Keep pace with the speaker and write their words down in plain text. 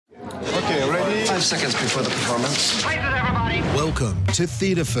5 seconds before the performance. Places, everybody. Welcome to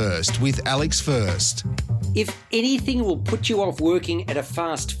Theatre First with Alex First. If anything will put you off working at a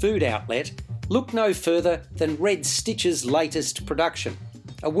fast food outlet, look no further than Red Stitch's latest production.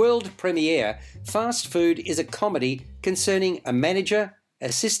 A world premiere, Fast Food is a comedy concerning a manager,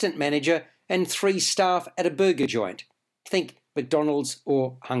 assistant manager and 3 staff at a burger joint. Think McDonald's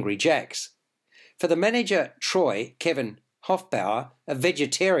or Hungry Jack's. For the manager, Troy, Kevin Hofbauer, a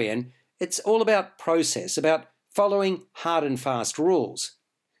vegetarian, it's all about process, about following hard and fast rules.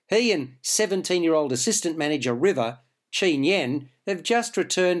 He and 17-year-old assistant manager River, Chin Yen, have just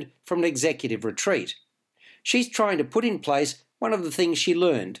returned from an executive retreat. She's trying to put in place one of the things she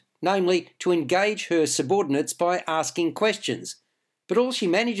learned, namely to engage her subordinates by asking questions. But all she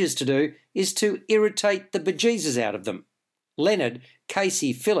manages to do is to irritate the bejesus out of them. Leonard,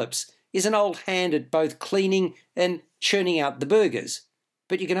 Casey Phillips, is an old hand at both cleaning and churning out the burgers,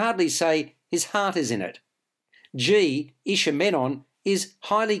 but you can hardly say his heart is in it. G, Isha Menon, is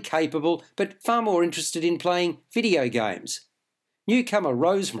highly capable but far more interested in playing video games. Newcomer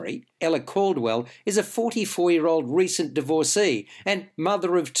Rosemary, Ella Caldwell, is a 44-year-old recent divorcee and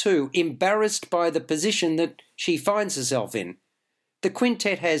mother of 2, embarrassed by the position that she finds herself in. The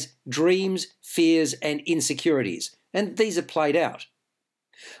quintet has dreams, fears and insecurities, and these are played out.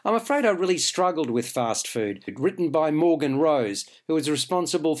 I'm afraid I really struggled with Fast Food, written by Morgan Rose, who was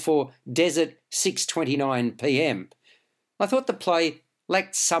responsible for Desert 6:29 p.m. I thought the play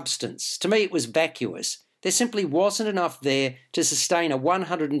lacked substance. To me it was vacuous. There simply wasn't enough there to sustain a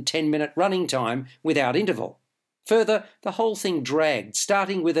 110-minute running time without interval. Further, the whole thing dragged,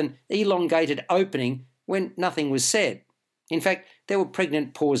 starting with an elongated opening when nothing was said. In fact, there were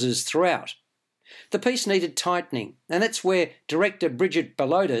pregnant pauses throughout. The piece needed tightening, and that's where director Bridget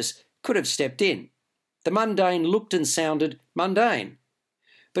Balotis could have stepped in. The mundane looked and sounded mundane.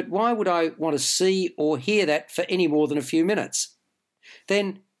 But why would I want to see or hear that for any more than a few minutes?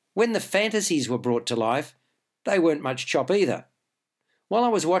 Then, when the fantasies were brought to life, they weren't much chop either. While I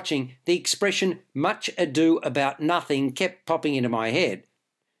was watching, the expression "much ado about nothing" kept popping into my head.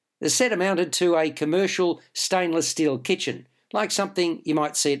 The set amounted to a commercial stainless steel kitchen, like something you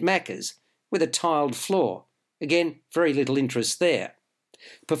might see at Macca's, with a tiled floor. Again, very little interest there.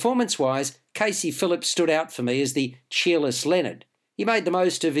 Performance-wise, Casey Phillips stood out for me as the cheerless Leonard. He made the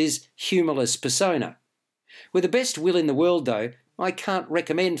most of his humourless persona. With the best will in the world, though, I can't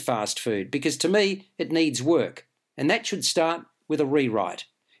recommend Fast Food because to me it needs work, and that should start with a rewrite.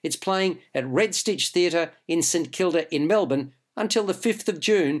 It's playing at Red Stitch Theatre in St Kilda in Melbourne until the 5th of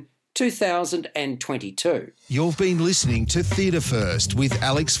June 2022. You've been listening to Theatre First with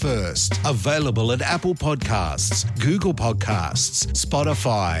Alex First. Available at Apple Podcasts, Google Podcasts,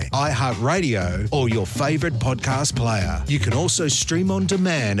 Spotify, iHeartRadio, or your favourite podcast player. You can also stream on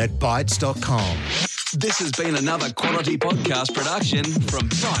demand at Bytes.com. This has been another quality podcast production from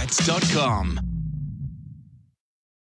Bytes.com.